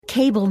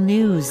Cable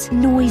news,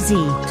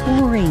 noisy,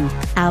 boring,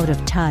 out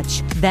of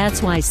touch.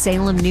 That's why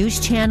Salem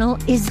News Channel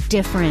is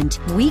different.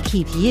 We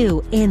keep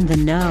you in the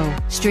know.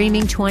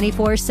 Streaming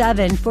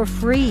 24/7 for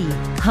free.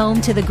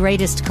 Home to the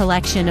greatest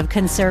collection of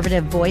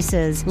conservative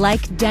voices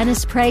like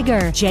Dennis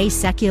Prager, Jay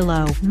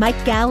Sekulow,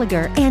 Mike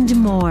Gallagher, and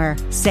more.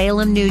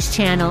 Salem News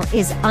Channel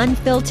is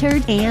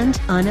unfiltered and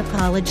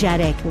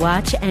unapologetic.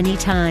 Watch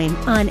anytime,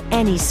 on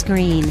any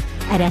screen,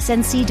 at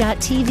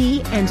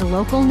snc.tv and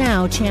Local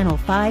Now Channel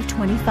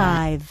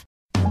 525.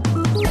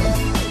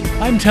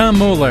 I'm Tom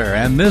Moeller,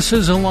 and this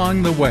is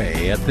Along the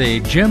Way at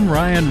the Jim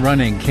Ryun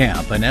Running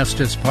Camp in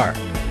Estes Park.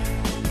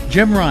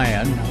 Jim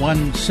Ryun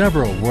won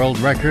several world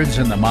records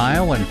in the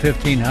mile and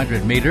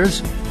 1,500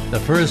 meters,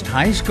 the first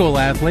high school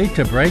athlete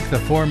to break the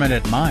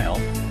 4-minute mile,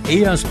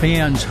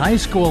 ESPN's High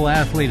School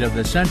Athlete of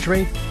the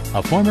Century,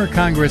 a former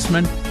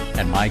congressman,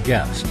 and my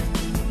guest.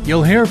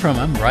 You'll hear from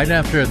him right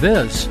after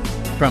this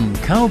from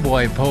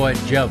cowboy poet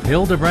Jeff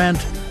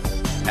Hildebrandt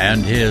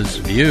and his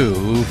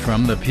view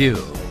from the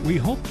pew. We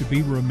hope to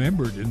be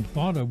remembered and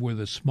thought of with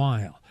a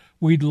smile.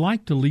 We'd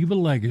like to leave a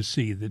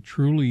legacy that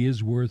truly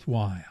is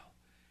worthwhile.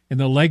 And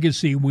the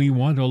legacy we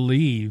want to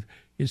leave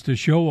is to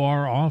show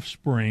our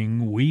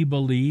offspring we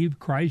believe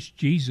Christ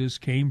Jesus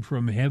came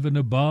from heaven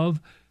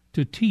above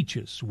to teach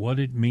us what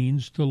it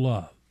means to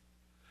love.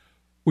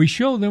 We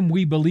show them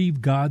we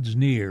believe God's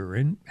near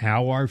and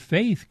how our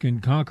faith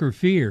can conquer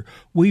fear.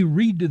 We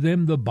read to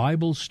them the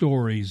Bible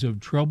stories of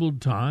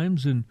troubled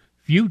times and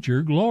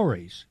future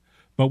glories.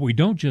 But we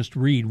don't just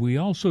read, we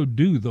also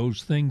do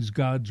those things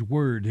God's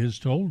Word has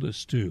told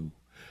us to.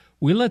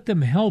 We let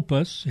them help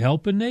us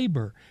help a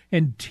neighbor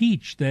and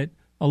teach that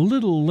a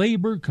little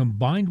labor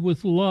combined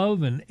with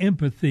love and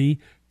empathy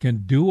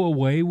can do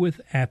away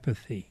with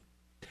apathy.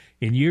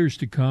 In years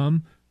to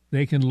come,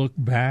 they can look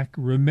back,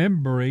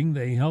 remembering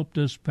they helped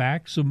us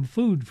pack some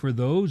food for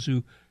those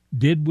who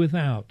did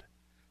without,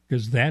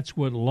 because that's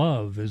what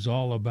love is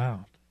all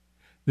about.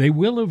 They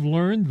will have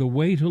learned the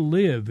way to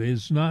live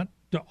is not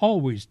to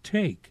always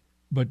take,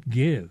 but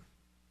give.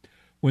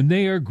 When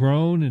they are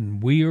grown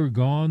and we are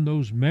gone,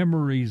 those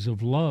memories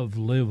of love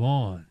live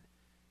on.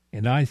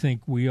 And I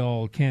think we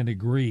all can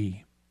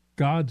agree,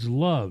 God's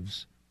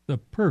love's the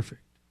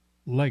perfect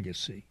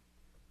legacy.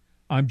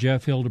 I'm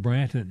Jeff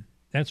Hildebrandt, and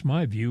that's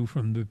my view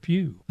from the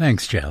pew.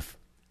 Thanks, Jeff.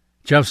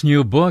 Jeff's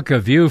new book, A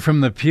View from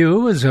the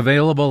Pew, is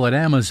available at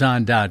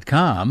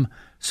Amazon.com.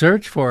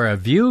 Search for A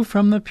View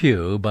from the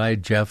Pew by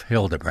Jeff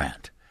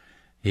Hildebrandt.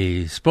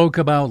 He spoke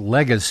about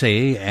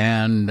legacy,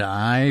 and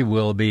I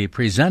will be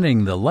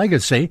presenting the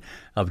legacy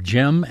of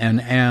Jim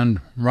and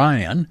Ann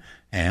Ryun.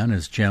 Ann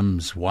is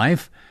Jim's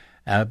wife.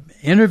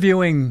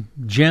 Interviewing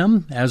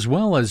Jim as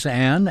well as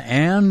Ann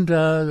and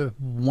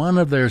one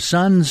of their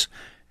sons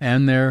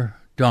and their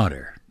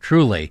daughter.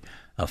 Truly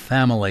a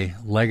family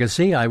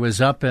legacy. I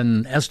was up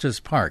in Estes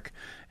Park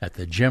at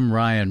the Jim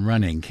Ryun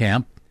Running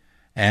Camp,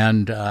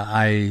 and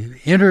I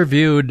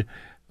interviewed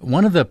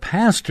one of the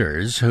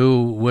pastors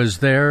who was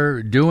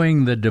there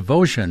doing the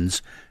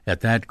devotions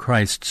at that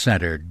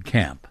Christ-centered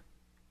camp.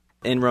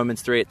 In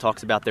Romans 3, it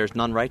talks about there's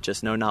none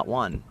righteous, no, not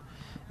one.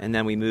 And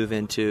then we move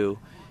into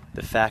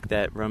the fact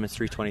that Romans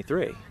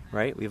 3:23,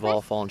 right? We've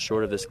all fallen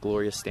short of this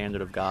glorious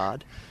standard of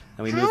God.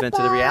 And we move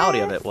into the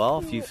reality of it. Well,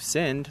 if you've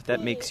sinned, that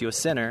makes you a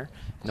sinner.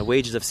 And the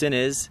wages of sin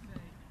is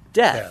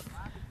death.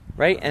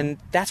 Right? And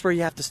that's where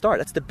you have to start.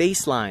 That's the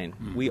baseline.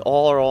 Mm-hmm. We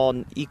all are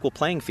on equal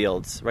playing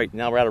fields. Right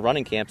now we're at a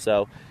running camp,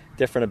 so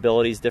different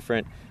abilities,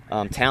 different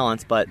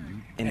talents, but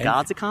in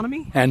God's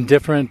economy? And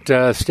different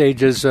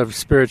stages of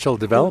spiritual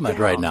development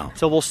right now.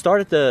 So we'll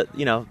start at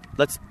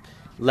let's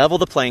level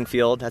the playing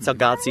field. That's how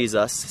God sees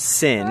us.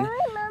 Sin.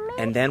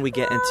 And then we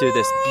get into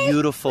this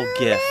beautiful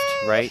gift,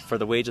 right? For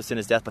the wage of sin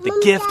is death, but the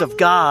gift of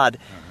God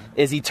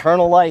is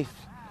eternal life.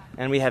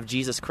 And we have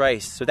Jesus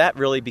Christ. So that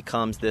really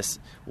becomes this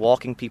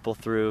walking people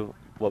through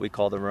what we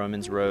call the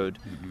Romans road,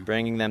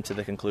 bringing them to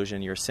the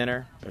conclusion you're a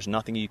sinner. There's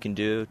nothing you can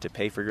do to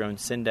pay for your own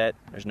sin debt.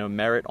 There's no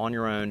merit on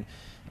your own.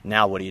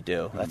 Now what do you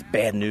do? That's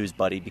bad news,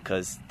 buddy,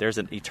 because there's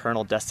an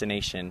eternal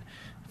destination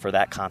for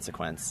that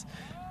consequence.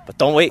 But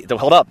don't wait.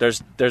 Hold up.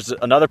 There's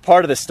another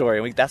part of this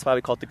story. That's why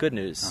we call it the good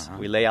news.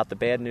 We lay out the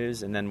bad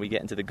news, and then we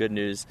get into the good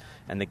news,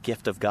 and the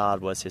gift of God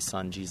was his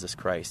son, Jesus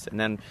Christ. And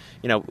then,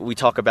 we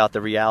talk about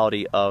the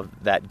reality of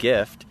that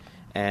gift,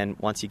 and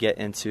once you get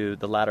into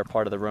the latter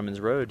part of the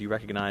Romans road, you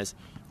recognize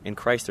in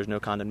Christ there's no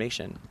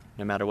condemnation,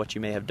 no matter what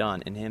you may have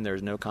done. In him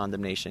there's no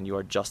condemnation. You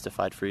are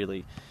justified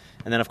freely.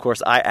 And then, of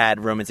course, I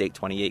add Romans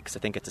 8:28 because I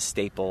think it's a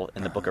staple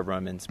in the book of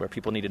Romans where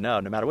people need to know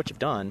no matter what you've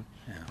done,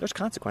 there's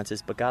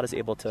consequences, but God is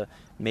able to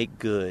make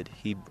good.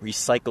 He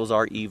recycles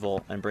our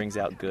evil and brings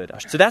out good.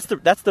 So that's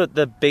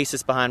the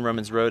basis behind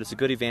Romans Road. It's a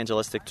good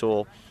evangelistic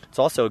tool. It's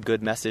also a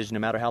good message no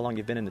matter how long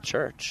you've been in the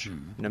church,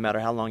 no matter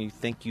how long you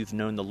think you've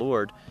known the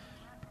Lord,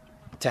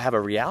 to have a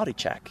reality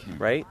check,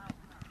 right?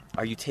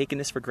 Are you taking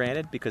this for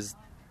granted? Because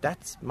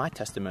that's my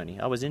testimony.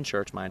 I was in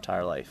church my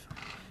entire life,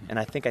 and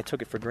I think I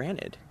took it for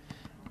granted.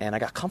 And I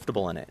got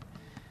comfortable in it.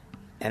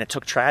 And it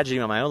took tragedy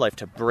in my own life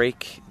to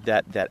break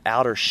that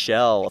outer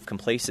shell of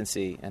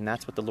complacency. And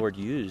that's what the Lord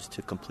used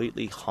to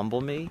completely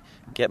humble me,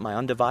 get my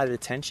undivided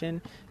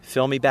attention,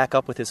 fill me back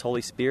up with His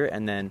Holy Spirit,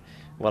 and then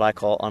what I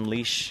call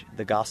unleash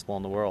the gospel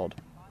in the world.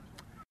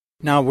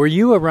 Now, were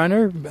you a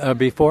runner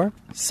before?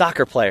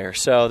 Soccer player.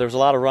 So there was a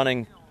lot of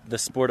running, the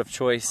sport of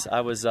choice.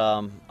 I was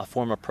a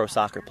former pro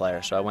soccer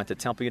player. So I went to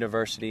Temple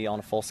University on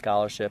a full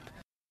scholarship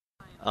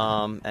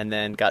and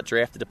then got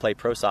drafted to play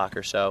pro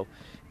soccer. So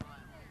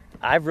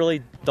I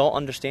really don't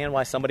understand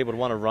why somebody would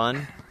want to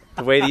run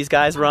the way these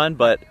guys run,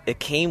 but it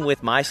came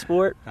with my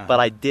sport, but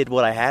I did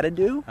what I had to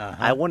do.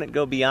 I wouldn't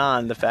go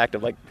beyond the fact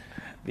of, like,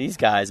 these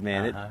guys,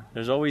 man.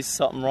 There's always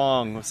something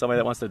wrong with somebody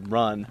that wants to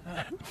run.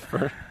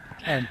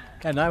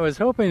 And I was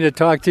hoping to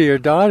talk to your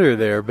daughter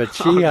there, but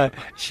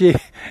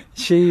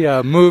she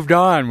moved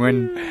on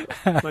when...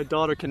 My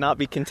daughter cannot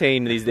be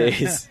contained these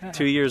days.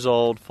 2 years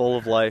old, full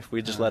of life.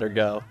 We just let her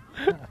go.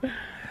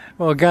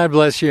 Well, God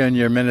bless you in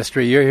your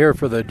ministry. You're here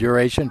for the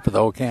duration, for the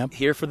whole camp?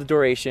 Here for the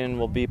duration.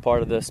 We'll be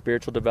part of the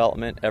spiritual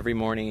development every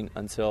morning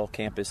until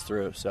camp is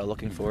through. So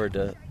looking forward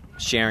to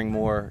sharing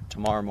more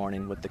tomorrow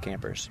morning with the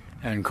campers.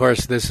 And, of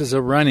course, this is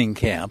a running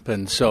camp,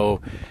 and so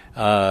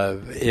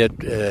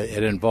it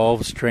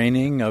involves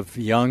training of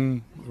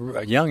young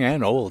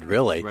and old,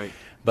 really, right.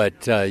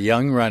 But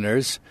young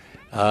runners,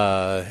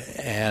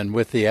 and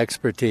with the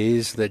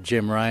expertise that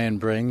Jim Ryan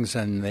brings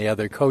and the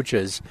other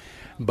coaches.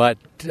 But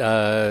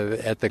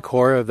at the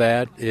core of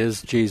that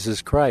is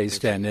Jesus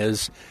Christ and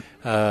is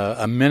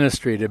a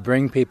ministry to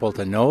bring people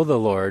to know the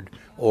Lord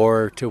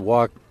or to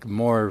walk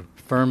more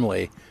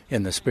firmly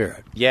in the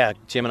Spirit. Yeah,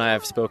 Jim and I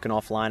have spoken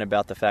offline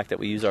about the fact that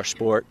we use our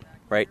sport,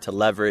 right, to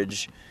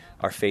leverage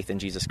our faith in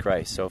Jesus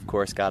Christ. So, of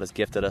course, God has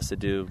gifted us to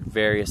do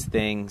various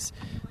things,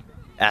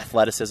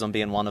 athleticism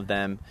being one of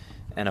them,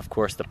 and, of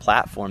course, the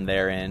platform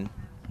therein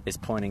is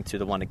pointing to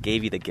the one that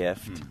gave you the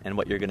gift and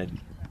what you're going to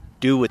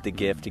do with the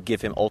gift to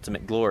give Him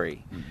ultimate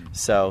glory.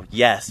 So,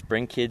 yes,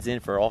 bring kids in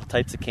for all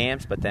types of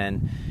camps, but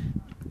then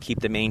keep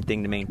the main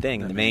thing the main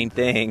thing. The main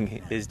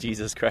thing is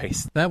Jesus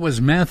Christ. That was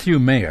Matthew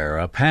Mayer,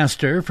 a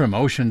pastor from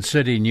Ocean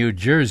City, New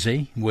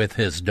Jersey, with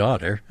his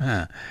daughter,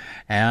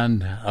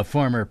 and a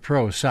former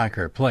pro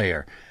soccer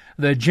player.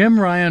 The Jim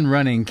Ryan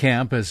Running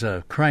Camp is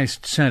a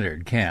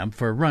Christ-centered camp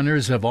for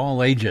runners of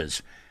all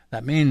ages.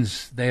 That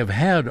means they have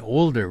had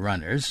older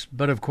runners,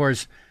 but of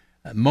course,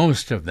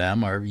 most of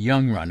them are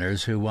young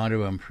runners who want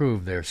to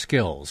improve their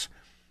skills.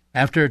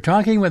 After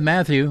talking with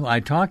Matthew, I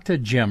talked to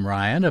Jim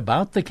Ryan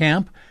about the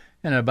camp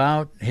and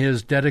about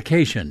his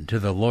dedication to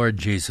the Lord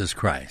Jesus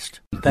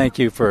Christ. Thank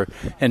you for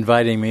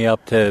inviting me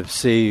up to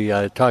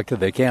talk to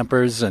the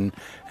campers and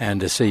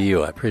to see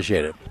you. I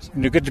appreciate it. It's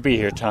good to be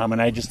here, Tom.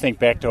 And I just think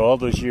back to all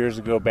those years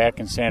ago back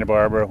in Santa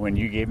Barbara when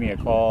you gave me a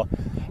call,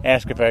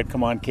 asked if I'd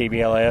come on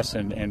KBLS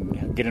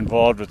and get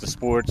involved with the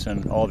sports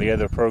and all the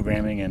other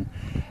programming. And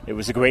it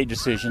was a great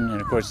decision.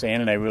 And, of course, Ann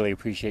and I really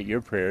appreciate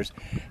your prayers,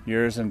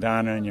 yours and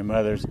Donna and your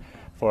mother's,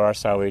 for our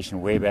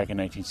salvation way back in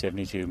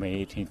 1972,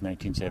 May 18th,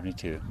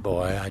 1972.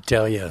 Boy, I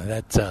tell you,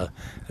 it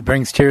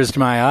brings tears to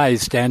my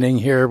eyes standing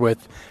here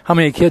with, how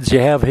many kids you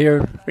have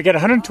here? We got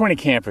 120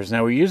 campers.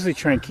 Now, we usually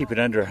try and keep it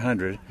under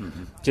 100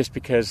 just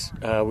because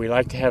we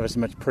like to have as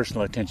much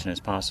personal attention as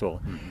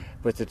possible.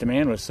 But the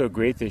demand was so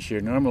great this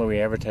year. Normally we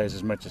advertise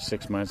as much as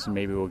 6 months, and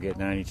maybe we'll get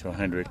 90 to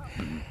 100.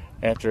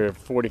 After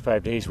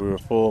 45 days, we were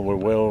full. We're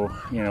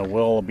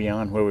well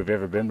beyond where we've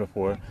ever been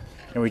before.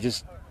 And we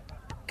just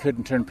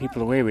couldn't turn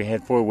people away. We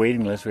had 4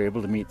 waiting lists. We were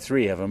able to meet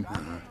 3 of them.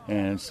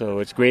 And so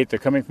it's great. They're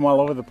coming from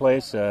all over the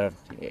place,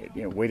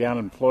 way down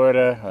in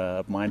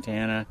Florida,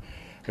 Montana,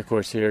 of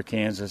course here,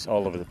 Kansas,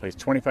 all over the place.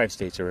 25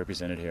 states are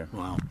represented here.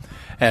 Wow.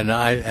 And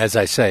as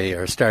I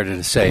started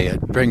to say, it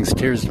brings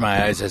tears to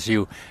my eyes as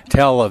you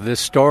tell of this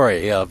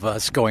story of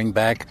us going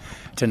back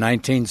to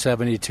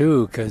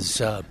 1972,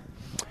 because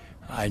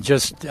I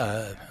just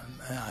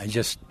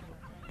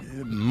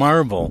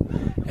marvel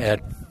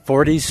at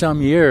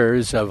 40-some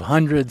years of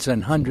hundreds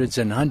and hundreds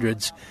and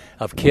hundreds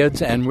of kids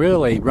and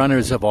really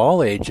runners of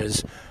all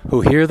ages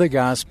who hear the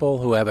gospel,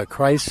 who have a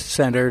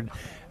Christ-centered,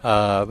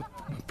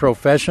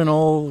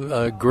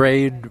 professional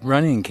grade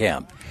running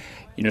camp.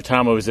 You know,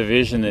 Tom, it was a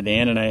vision that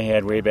Ann and I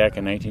had way back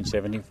in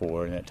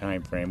 1974, in that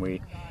time frame.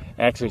 We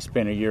actually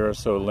spent a year or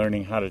so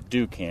learning how to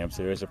do camps.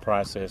 There is a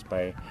process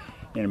by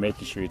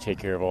making sure you take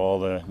care of all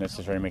the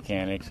necessary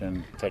mechanics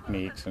and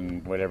techniques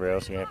and whatever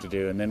else you have to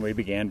do. And then we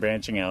began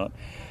branching out,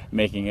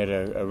 making it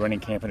a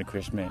running camp in a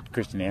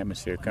Christian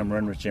atmosphere. Come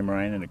run with Jim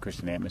Ryan in a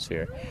Christian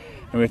atmosphere.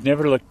 And we've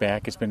never looked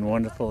back. It's been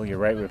wonderful. You're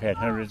right, we've had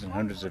hundreds and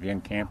hundreds of young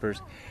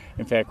campers.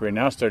 In fact, we're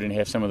now starting to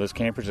have some of those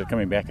campers that are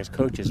coming back as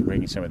coaches and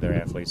bringing some of their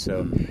athletes.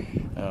 So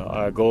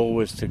our goal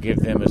was to give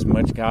them as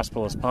much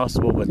gospel as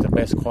possible with the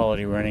best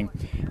quality running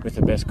with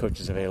the best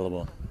coaches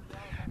available.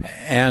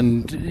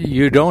 And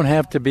you don't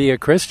have to be a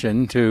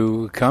Christian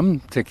to come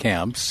to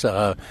camps,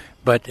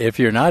 but if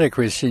you're not a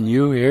Christian,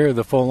 you hear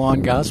the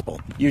full-on gospel.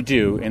 You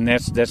do, and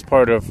that's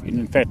part of,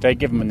 in fact, I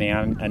give them the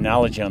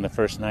analogy on the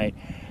first night.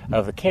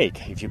 of the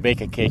cake. If you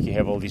bake a cake, you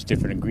have all these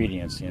different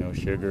ingredients,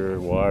 sugar,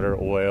 water,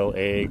 oil,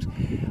 eggs,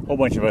 a whole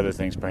bunch of other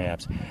things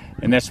perhaps.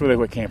 And that's really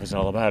what camp is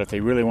all about. If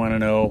they really want to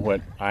know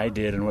what I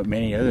did and what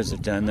many others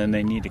have done, then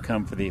they need to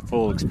come for the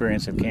full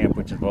experience of camp,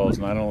 which involves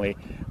not only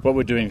what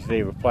we're doing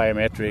today with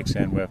plyometrics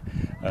and with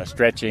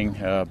stretching,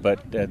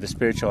 but the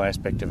spiritual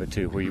aspect of it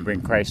too, where you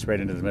bring Christ right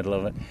into the middle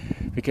of it,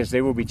 because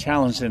they will be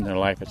challenged in their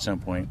life at some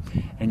point,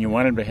 and you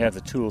want them to have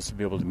the tools to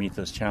be able to meet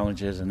those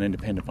challenges and then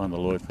depend upon the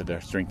Lord for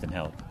their strength and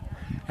help.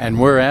 And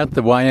we're at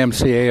the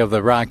YMCA of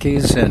the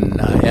Rockies in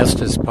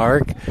Estes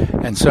Park,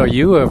 and so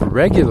you have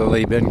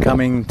regularly been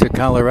coming to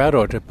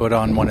Colorado to put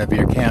on one of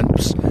your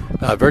camps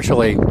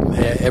virtually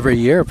every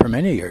year for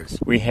many years.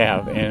 We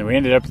have, and we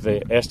ended up at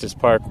the Estes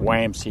Park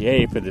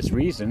YMCA for this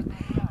reason,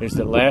 is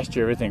that last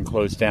year everything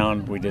closed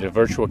down. We did a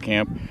virtual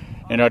camp,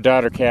 and our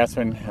daughter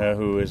Catherine,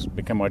 who has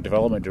become our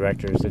development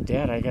director, said,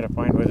 "Dad, I got to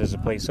find where there's a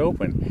place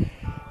open."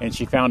 And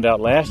she found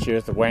out last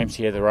year that the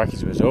YMCA of the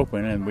Rockies was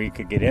open and we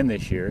could get in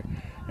this year.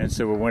 And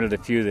so we're one of the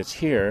few that's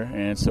here.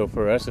 And so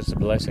for us, it's a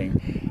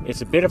blessing. It's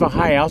a bit of a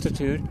high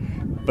altitude,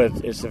 but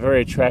it's a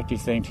very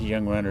attractive thing to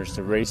young runners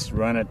to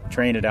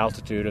train at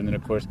altitude. And then,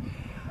 of course,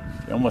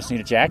 you almost need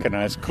a jacket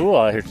on. It's cool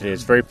out here today.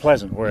 It's very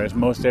pleasant, whereas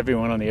most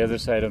everyone on the other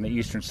side on the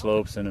eastern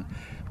slopes and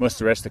most of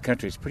the rest of the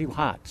country is pretty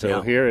hot.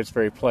 So Here it's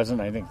very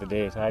pleasant. I think the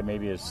day high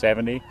maybe is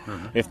 70,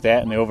 if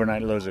that, and the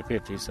overnight lows are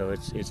 50. So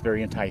it's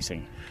very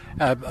enticing.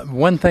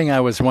 One thing I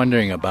was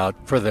wondering about,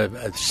 for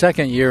the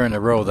second year in a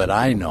row that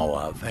I know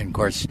of, and of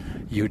course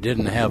you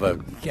didn't have a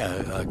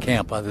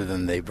camp other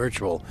than the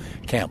virtual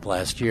camp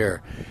last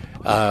year,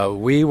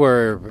 we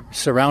were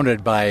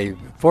surrounded by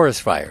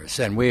forest fires,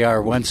 and we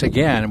are once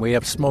again, we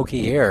have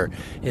smoky air.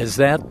 Is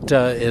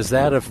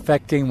that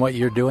affecting what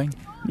you're doing?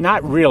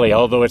 Not really,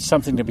 although it's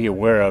something to be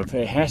aware of.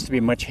 It has to be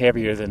much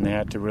heavier than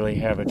that to really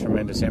have a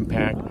tremendous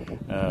impact.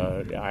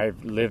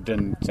 I've lived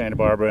in Santa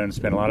Barbara and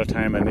spent a lot of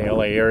time in the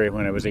LA area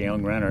when I was a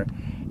young runner.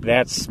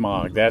 That's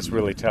smog. That's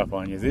really tough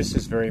on you. This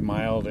is very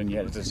mild, and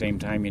yet at the same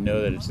time you know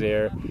that it's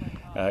there.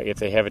 If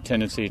they have a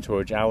tendency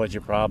towards allergy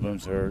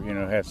problems or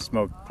have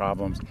smoke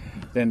problems,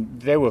 then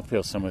they will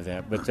feel some of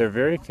that. But they're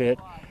very fit.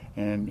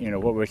 And,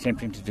 what we're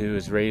attempting to do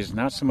is raise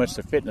not so much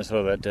the fitness,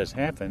 although that does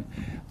happen,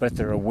 but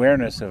their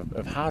awareness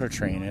of how to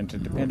train and to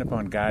depend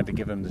upon God to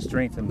give them the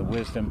strength and the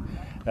wisdom,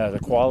 the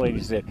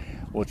qualities that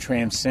will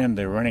transcend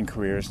their running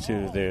careers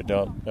to their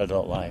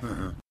adult life.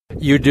 Mm-hmm.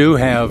 You do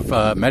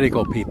have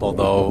medical people,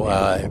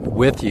 though,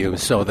 with you,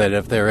 so that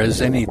if there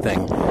is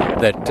anything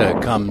that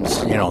comes,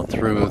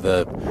 through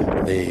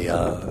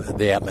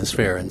the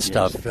atmosphere and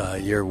stuff,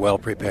 you're well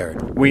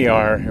prepared. We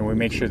are, and we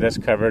make sure that's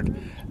covered.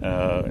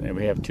 And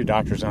we have 2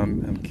 doctors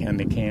on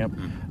the camp.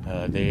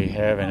 They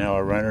have and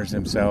our runners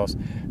themselves,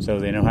 so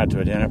they know how to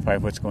identify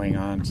what's going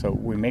on. So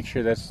we make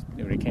sure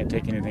we can't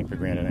take anything for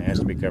granted. It has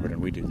to be covered,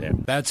 and we do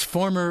that. That's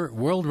former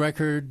world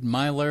record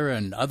miler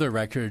and other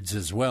records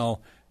as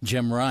well,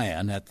 Jim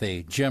Ryan at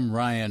the Jim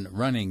Ryan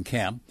Running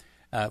Camp.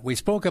 We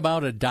spoke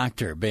about a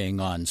doctor being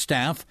on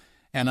staff,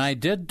 and I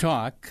did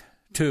talk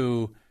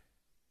to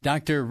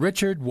Dr.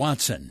 Richard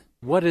Watson.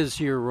 What is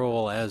your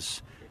role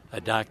as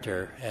a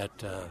doctor at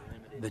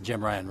the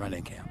Jim Ryan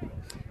Running Camp?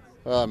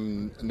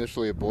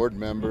 Initially a board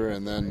member,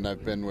 and then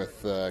I've been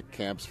with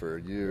camps for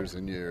years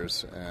and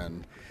years.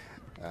 And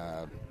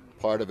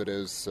part of it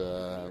is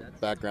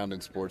background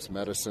in sports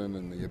medicine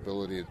and the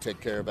ability to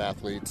take care of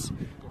athletes,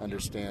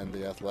 understand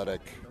the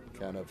athletic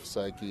kind of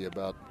psyche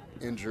about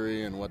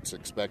injury and what's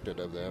expected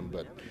of them.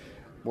 But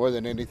more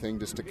than anything,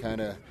 just to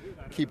kind of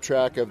keep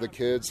track of the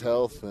kids'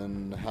 health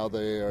and how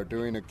they are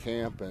doing at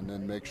camp, and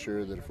then make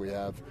sure that if we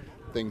have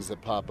things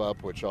that pop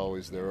up, which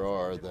always there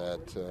are,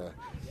 that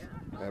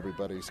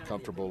everybody's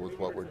comfortable with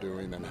what we're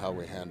doing and how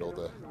we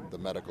handle the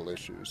medical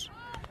issues.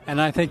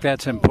 And I think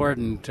that's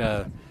important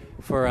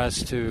for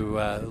us to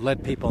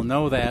let people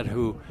know that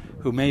who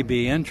may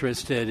be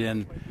interested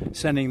in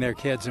sending their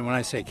kids, and when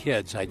I say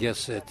kids, I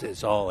guess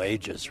it's all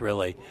ages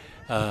really,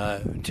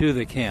 to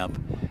the camp,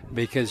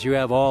 because you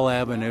have all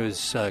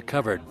avenues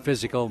covered: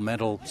 physical,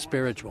 mental,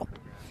 spiritual.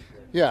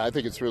 Yeah, I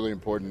think it's really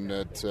important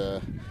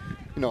that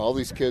all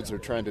these kids are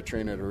trying to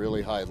train at a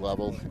really high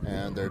level,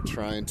 and they're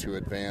trying to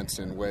advance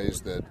in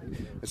ways that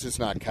it's just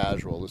not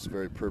casual. It's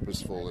very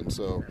purposeful. And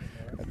so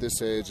at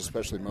this age,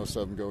 especially most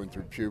of them going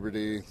through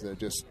puberty, they're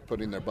just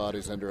putting their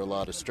bodies under a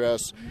lot of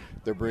stress.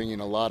 They're bringing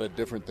a lot of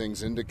different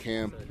things into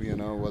camp,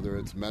 whether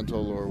it's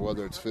mental or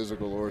whether it's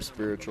physical or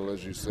spiritual,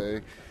 as you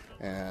say.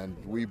 And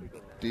we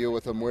deal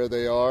with them where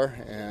they are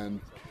and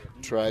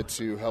try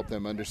to help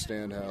them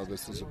understand how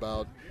this is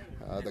about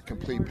the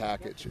complete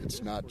package.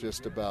 It's not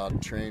just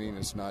about training.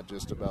 It's not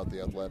just about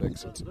the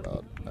athletics. It's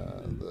about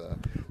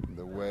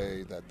the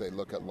way that they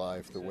look at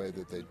life, the way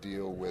that they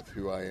deal with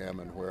who I am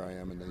and where I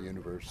am in the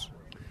universe.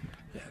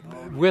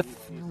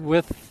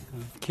 With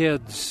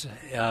kids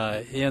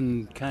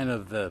in kind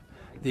of the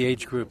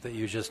age group that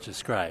you just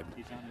described,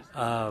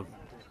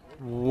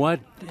 what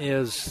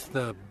is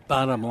the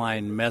bottom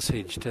line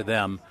message to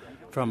them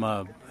from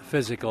a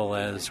physical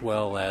as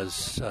well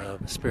as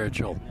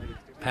spiritual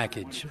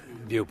package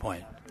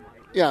viewpoint?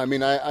 Yeah, I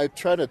mean, I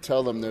try to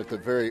tell them they're at the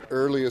very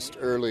early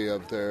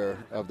of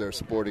their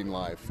sporting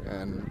life,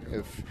 and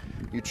if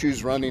you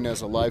choose running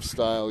as a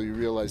lifestyle, you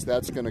realize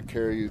that's going to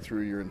carry you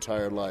through your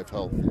entire life,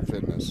 health and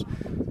fitness,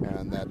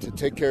 and that to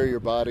take care of your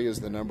body is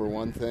the number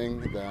one thing.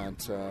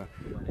 That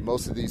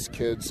most of these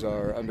kids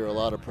are under a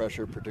lot of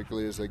pressure,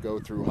 particularly as they go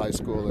through high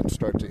school and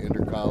start to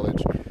enter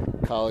college.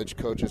 College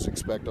coaches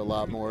expect a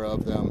lot more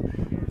of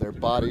them. Their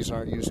bodies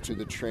aren't used to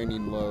the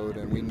training load,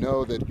 and we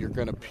know that you're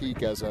going to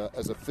peak as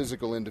a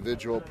physical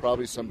individual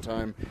probably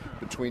sometime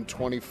between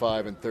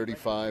 25 and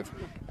 35,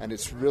 and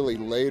it's really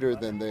later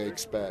than they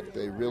expect.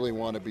 They really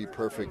want to be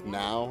perfect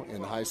now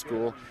in high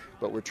school,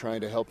 but we're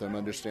trying to help them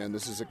understand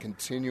this is a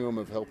continuum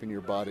of helping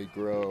your body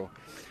grow.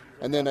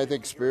 And then I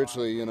think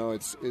spiritually,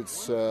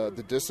 it's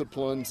the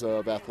disciplines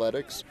of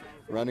athletics,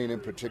 running in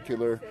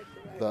particular.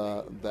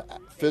 The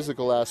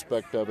physical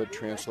aspect of it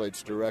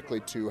translates directly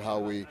to how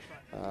we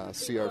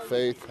see our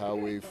faith, how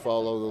we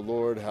follow the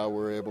Lord, how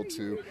we're able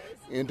to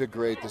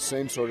integrate the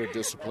same sort of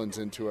disciplines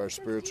into our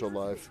spiritual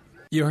life.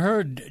 You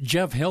heard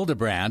Jeff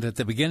Hildebrandt at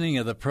the beginning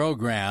of the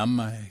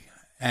program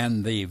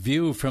and the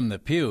View from the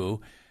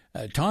Pew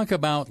talk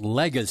about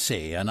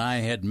legacy, and I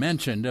had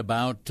mentioned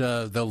about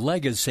the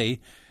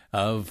legacy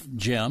of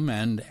Jim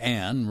and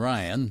Ann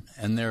Ryan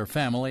and their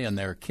family and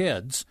their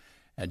kids.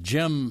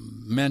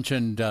 Jim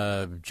mentioned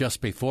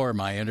just before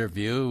my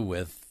interview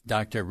with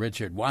Dr.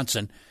 Richard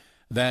Watson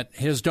that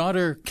his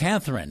daughter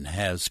Catherine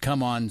has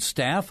come on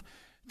staff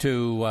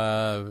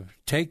to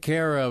take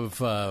care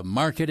of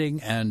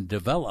marketing and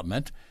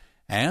development,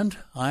 and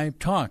I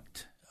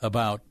talked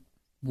about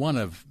one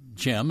of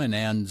Jim and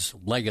Ann's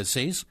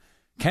legacies,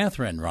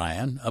 Catherine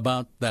Ryan,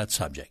 about that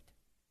subject.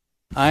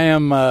 I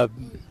am.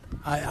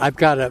 I've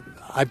got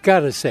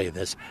to say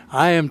this.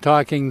 I am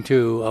talking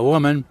to a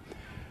woman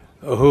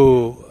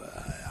who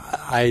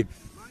I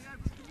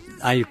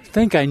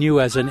think I knew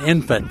as an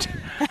infant.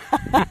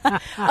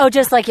 Oh,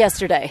 just like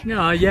yesterday.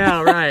 No,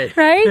 yeah, right.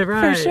 right?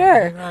 Right? For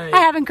sure. Right. I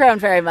haven't grown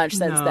very much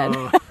since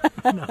then.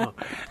 No.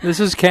 This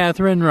is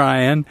Catherine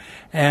Ryan.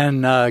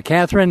 And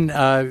Catherine,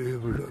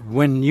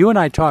 when you and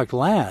I talked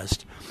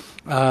last,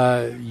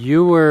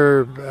 you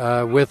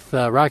were with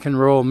Rock and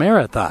Roll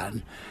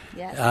Marathon.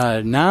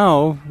 Yes.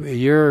 Now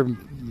you're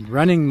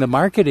running the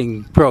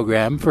marketing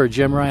program for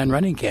Jim Ryan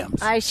running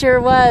camps. I sure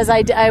was.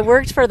 I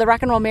worked for the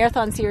Rock and Roll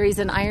Marathon Series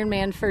and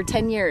Ironman for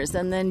 10 years,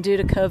 and then due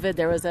to COVID,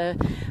 there was a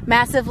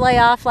massive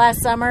layoff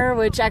last summer,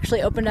 which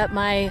actually opened up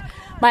my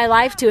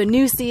life to a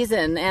new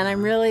season, and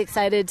I'm really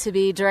excited to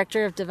be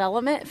Director of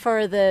Development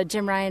for the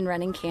Jim Ryan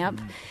Running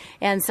Camp.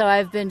 And so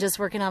I've been just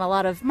working on a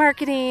lot of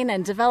marketing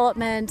and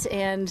development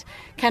and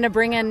kind of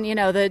bringing,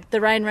 the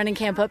Ryan Running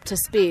Camp up to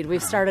speed.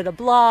 We've started a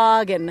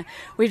blog, and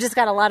we've just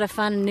got a lot of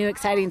fun, new,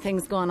 exciting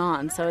things going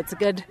on. So it's a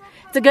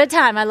good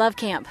time. I love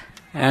camp.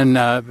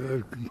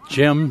 And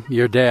Jim,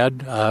 your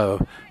dad,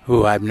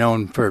 who I've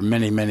known for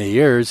many, many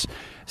years,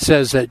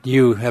 says that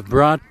you have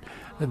brought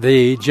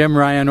the Jim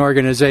Ryan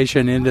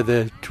organization into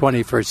the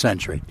 21st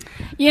century.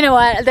 You know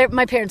what?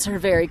 My parents are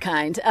very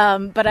kind,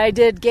 but I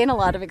did gain a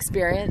lot of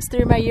experience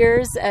through my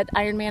years at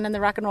Ironman and the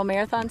Rock and Roll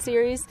Marathon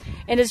Series,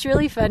 and it's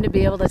really fun to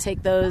be able to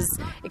take those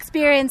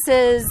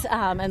experiences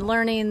and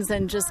learnings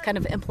and just kind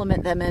of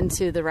implement them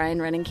into the Ryan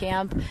Running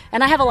Camp.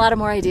 And I have a lot of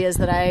more ideas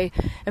that I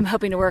am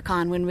hoping to work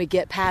on when we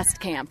get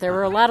past camp. There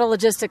were a lot of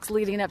logistics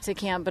leading up to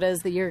camp, but as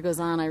the year goes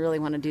on, I really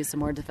want to do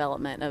some more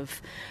development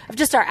of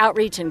just our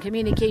outreach and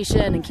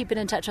communication and keeping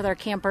in touch with our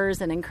campers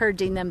and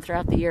encouraging them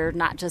throughout the year,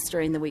 not just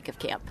during the week of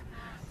camp.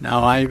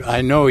 Now, I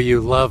know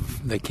you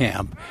love the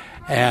camp,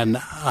 and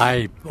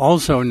I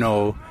also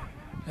know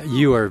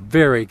you are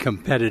very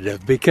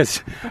competitive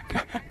because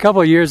a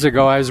couple of years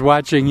ago I was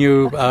watching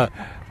you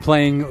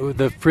playing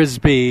the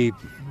Frisbee,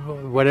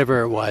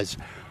 whatever it was.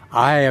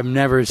 I have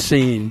never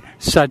seen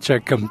such a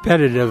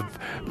competitive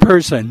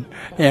person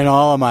in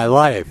all of my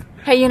life.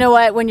 Hey, you know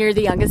what? When you're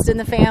the youngest in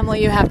the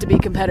family, you have to be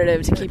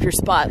competitive to keep your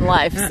spot in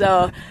life.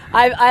 So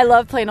I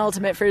love playing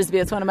Ultimate Frisbee.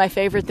 It's one of my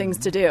favorite things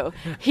to do.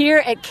 Here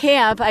at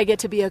camp, I get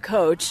to be a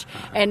coach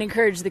and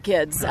encourage the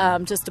kids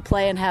just to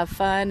play and have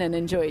fun and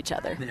enjoy each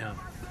other.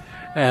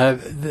 Yeah.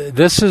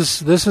 This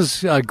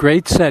is a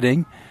great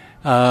setting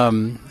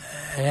and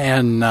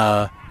in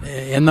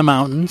the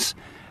mountains.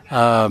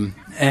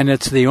 And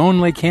it's the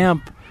only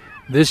camp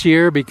this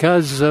year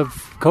because of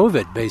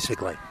COVID,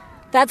 basically.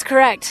 That's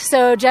correct.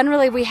 So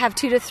generally we have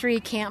 2 to 3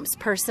 camps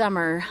per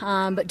summer,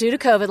 but due to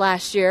COVID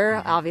last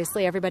year,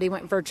 obviously everybody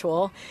went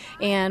virtual,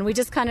 and we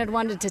just kind of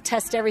wanted to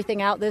test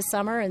everything out this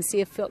summer and see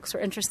if folks were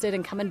interested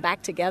in coming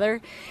back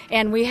together.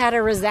 And we had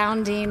a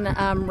resounding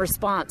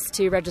response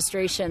to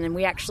registration, and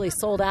we actually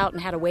sold out and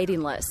had a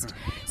waiting list.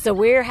 So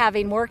we're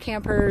having more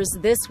campers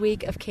this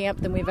week of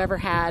camp than we've ever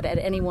had at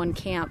any one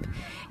camp,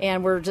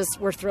 and we're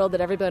thrilled that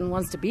everyone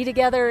wants to be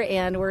together,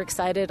 and we're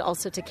excited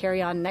also to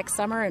carry on next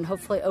summer and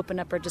hopefully open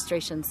up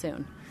registration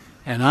soon.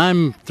 And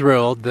I'm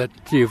thrilled that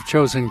you've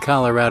chosen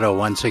Colorado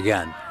once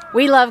again.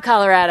 We love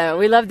Colorado.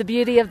 We love the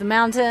beauty of the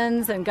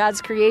mountains and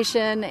God's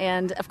creation.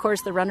 And, of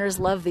course, the runners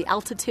love the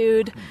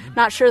altitude.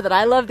 Not sure that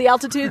I love the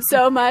altitude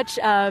so much,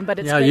 but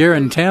it's great. You're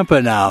in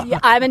Tampa now. Yeah,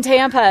 I'm in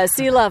Tampa,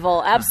 sea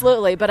level,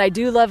 absolutely. But I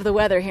do love the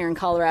weather here in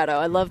Colorado.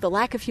 I love the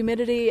lack of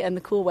humidity and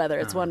the cool weather.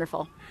 It's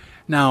wonderful.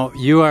 Now,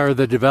 you are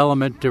the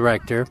development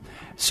director,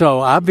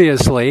 so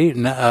obviously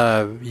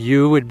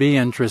you would be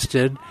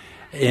interested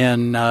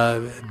in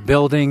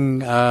building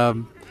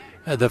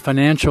the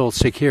financial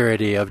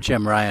security of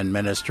Jim Ryan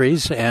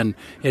Ministries, and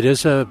it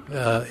is a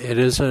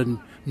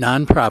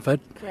nonprofit,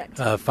 correct.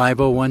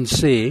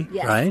 501c,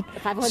 Yes, right?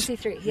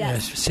 501c3,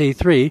 yes.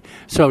 C3.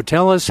 So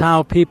tell us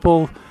how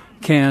people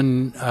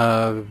can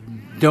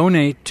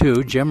donate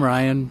to Jim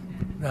Ryan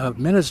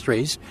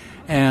Ministries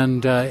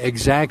and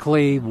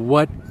exactly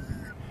what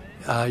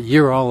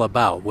you're all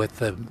about with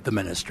the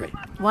ministry.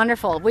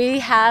 Wonderful. We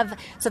have,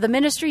 so the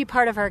ministry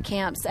part of our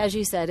camps, as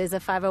you said, is a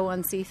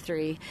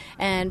 501c3,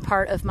 and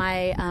part of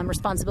my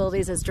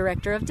responsibilities as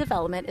Director of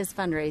Development is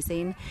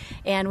fundraising,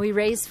 and we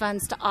raise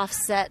funds to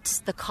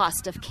offset the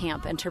cost of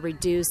camp and to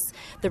reduce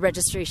the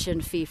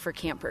registration fee for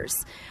campers.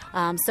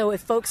 So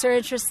if folks are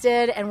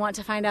interested and want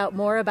to find out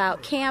more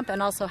about camp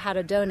and also how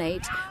to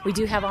donate, we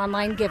do have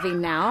online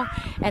giving now,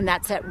 and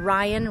that's at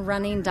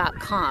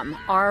ryunrunning.com,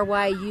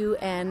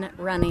 RYUN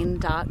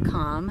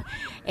running.com.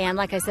 And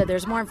like I said,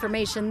 there's more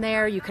information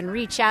there. You can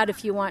reach out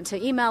if you want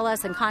to email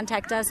us and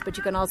contact us, but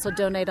you can also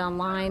donate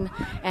online,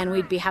 and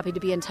we'd be happy to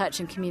be in touch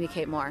and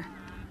communicate more.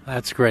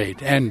 That's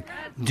great. And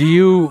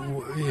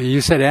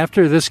you said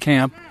after this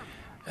camp,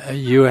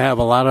 you have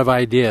a lot of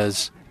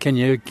ideas. Can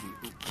you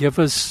give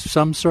us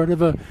some sort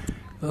of a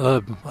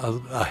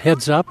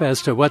heads up as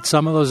to what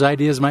some of those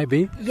ideas might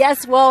be?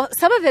 Yes, well,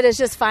 some of it is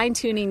just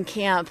fine-tuning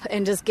camp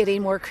and just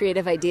getting more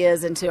creative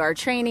ideas into our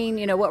training.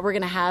 You know, what we're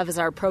going to have is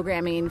our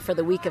programming for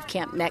the week of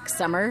camp next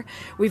summer.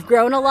 We've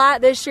grown a lot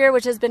this year,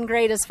 which has been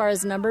great as far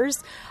as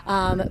numbers.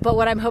 But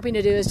what I'm hoping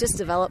to do is just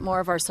develop more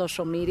of our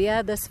social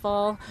media this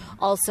fall.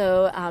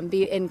 Also,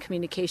 be in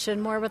communication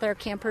more with our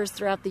campers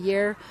throughout the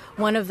year.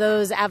 One of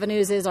those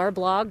avenues is our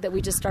blog that we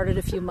just started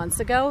a few months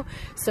ago.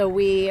 So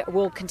we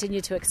will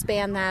continue to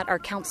expand that. Our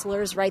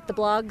counselors write the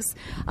blogs,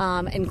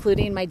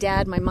 including my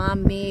dad, my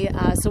mom, me.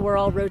 So we're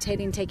all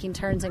rotating, taking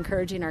turns,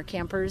 encouraging our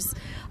campers.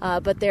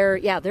 But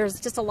there's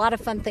just a lot of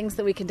fun things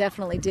that we can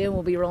definitely do, and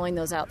we'll be rolling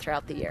those out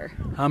throughout the year.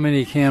 How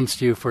many camps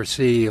do you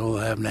foresee you'll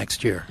have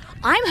next year?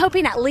 I'm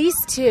hoping at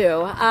least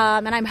 2,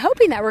 and I'm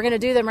hoping that we're going to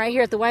do them right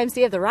here at the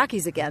YMCA of the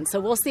Rockies again.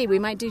 So we'll see. We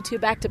might do 2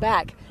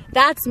 back-to-back.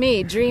 That's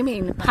me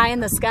dreaming pie in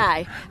the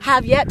sky.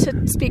 Have yet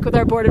to speak with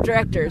our board of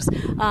directors,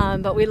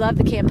 but we love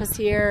the campus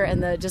here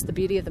and just the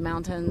beauty of the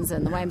mountains,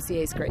 and the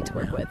YMCA is great to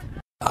work with.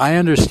 I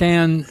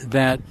understand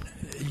that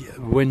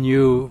when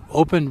you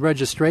opened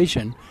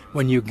registration,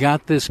 when you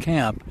got this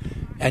camp,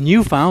 and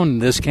you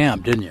found this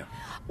camp, didn't you?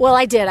 Well,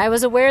 I did. I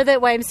was aware that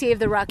YMCA of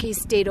the Rockies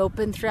stayed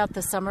open throughout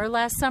the summer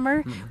last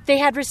summer. Mm-hmm. They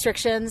had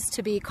restrictions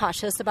to be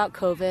cautious about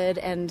COVID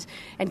and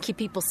keep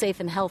people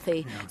safe and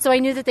healthy. Yeah. So I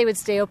knew that they would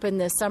stay open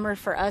this summer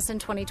for us in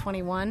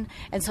 2021,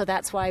 and so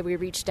that's why we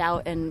reached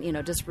out and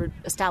just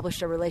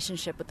established a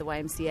relationship with the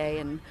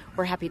YMCA, and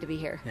we're happy to be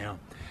here. Yeah.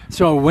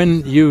 So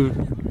when you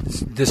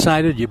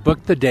decided, you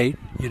booked the date,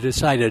 you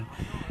decided,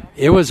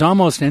 it was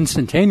almost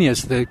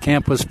instantaneous. The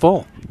camp was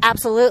full.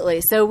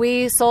 Absolutely. So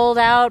we sold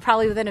out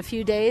probably within a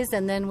few days,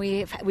 and then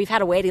we've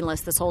had a waiting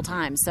list this whole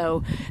time.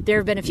 So there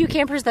have been a few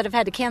campers that have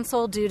had to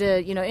cancel due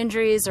to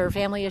injuries or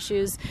family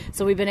issues.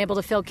 So we've been able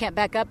to fill camp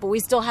back up, but we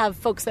still have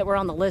folks that were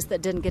on the list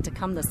that didn't get to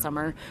come this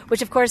summer,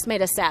 which of course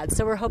made us sad.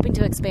 So we're hoping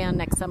to expand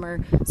next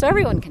summer so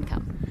everyone can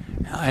come.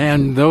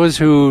 And those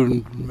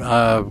who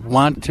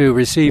want to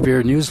receive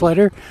your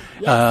newsletter,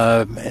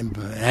 yes,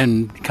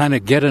 and kind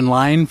of get in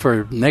line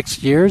for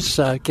next year's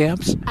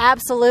camps?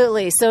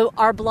 Absolutely. So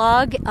our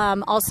blog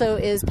also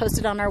is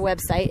posted on our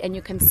website, and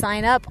you can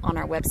sign up on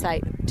our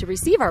website to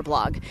receive our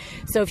blog.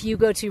 So if you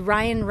go to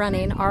Ryun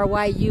Running,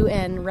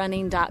 RYUN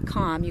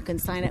running.com, you can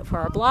sign up for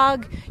our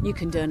blog, you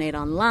can donate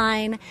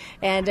online,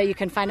 and you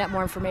can find out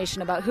more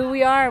information about who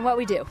we are and what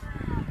we do.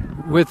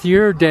 With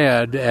your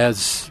dad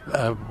as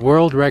a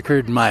world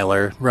record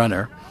miler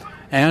runner,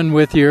 and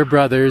with your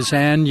brothers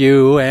and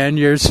you and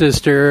your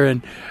sister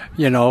and,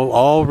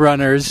 all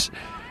runners,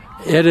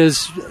 it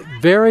is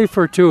very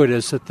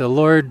fortuitous that the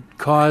Lord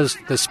caused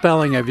the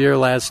spelling of your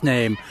last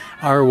name,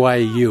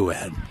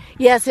 R-Y-U-N.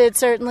 Yes, it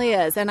certainly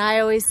is. And I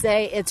always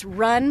say it's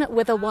run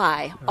with a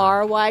Y,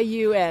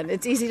 R-Y-U-N.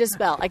 It's easy to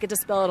spell. I get to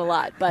spell it a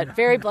lot. But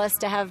very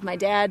blessed to have my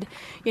dad,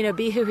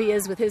 be who he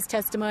is with his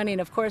testimony. And,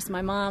 of course,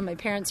 my mom, my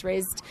parents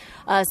raised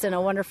us in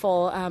a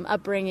wonderful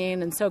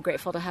upbringing, and so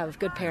grateful to have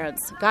good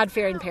parents,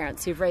 God-fearing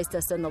parents who've raised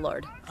us in the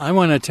Lord. I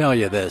want to tell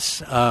you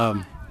this.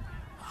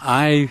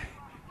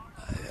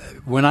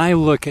 When I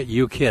look at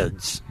you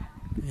kids,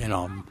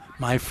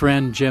 my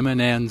friend Jim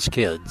and Ann's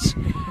kids,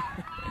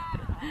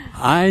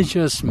 I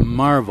just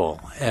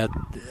marvel at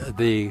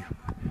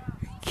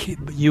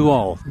you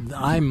all.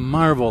 I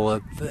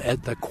marvel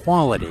at the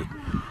quality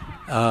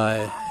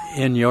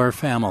in your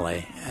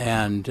family,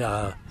 and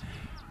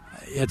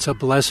it's a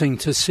blessing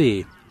to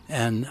see,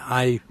 and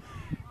I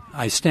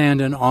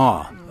stand in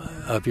awe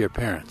of your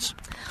parents.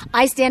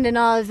 I stand in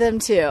awe of them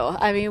too.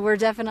 I mean, we're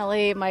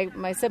definitely,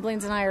 my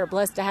siblings and I are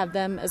blessed to have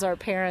them as our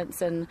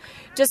parents, and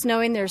just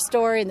knowing their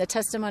story and the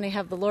testimony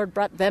how the Lord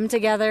brought them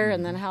together,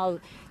 and then how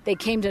they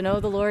came to know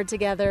the Lord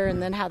together,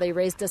 and then how they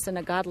raised us in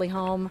a godly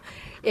home.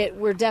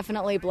 We're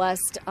definitely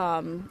blessed,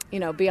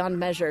 beyond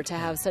measure to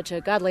have such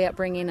a godly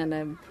upbringing and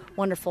a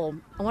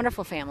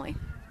wonderful family.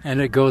 And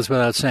it goes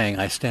without saying,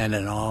 I stand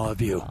in awe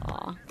of you.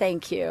 Aw,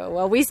 thank you.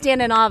 Well, we stand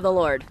in awe of the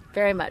Lord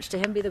very much. To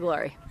him be the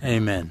glory.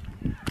 Amen.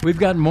 We've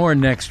got more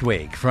next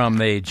week from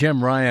the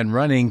Jim Ryan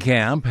Running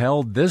Camp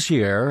held this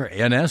year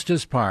in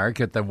Estes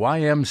Park at the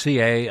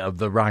YMCA of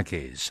the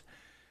Rockies.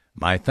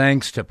 My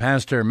thanks to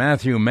Pastor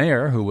Matthew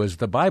Mayer, who was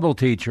the Bible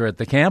teacher at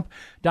the camp,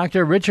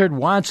 Dr. Richard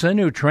Watson,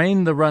 who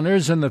trained the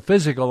runners in the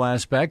physical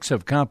aspects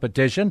of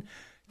competition,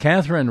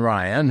 Catherine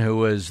Ryan,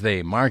 who is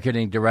the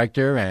marketing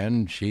director,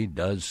 and she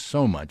does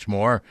so much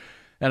more,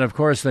 and of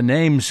course the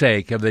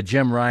namesake of the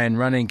Jim Ryan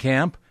Running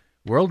Camp,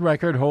 world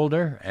record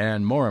holder,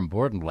 and more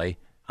importantly,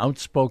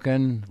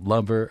 outspoken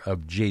lover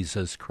of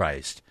Jesus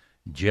Christ,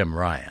 Jim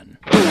Ryan.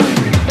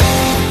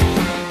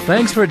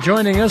 Thanks for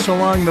joining us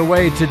along the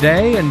way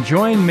today, and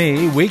join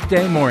me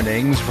weekday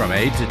mornings from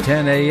 8 to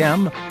 10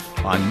 a.m.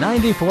 on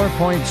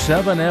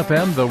 94.7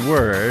 FM The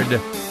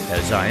Word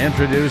as I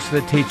introduce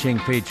the teaching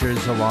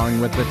features along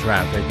with the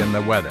traffic and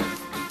the weather.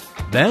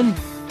 Then,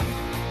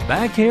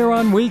 back here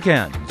on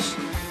weekends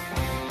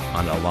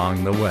on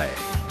Along the Way.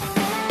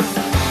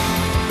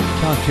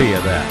 Talk to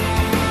you then.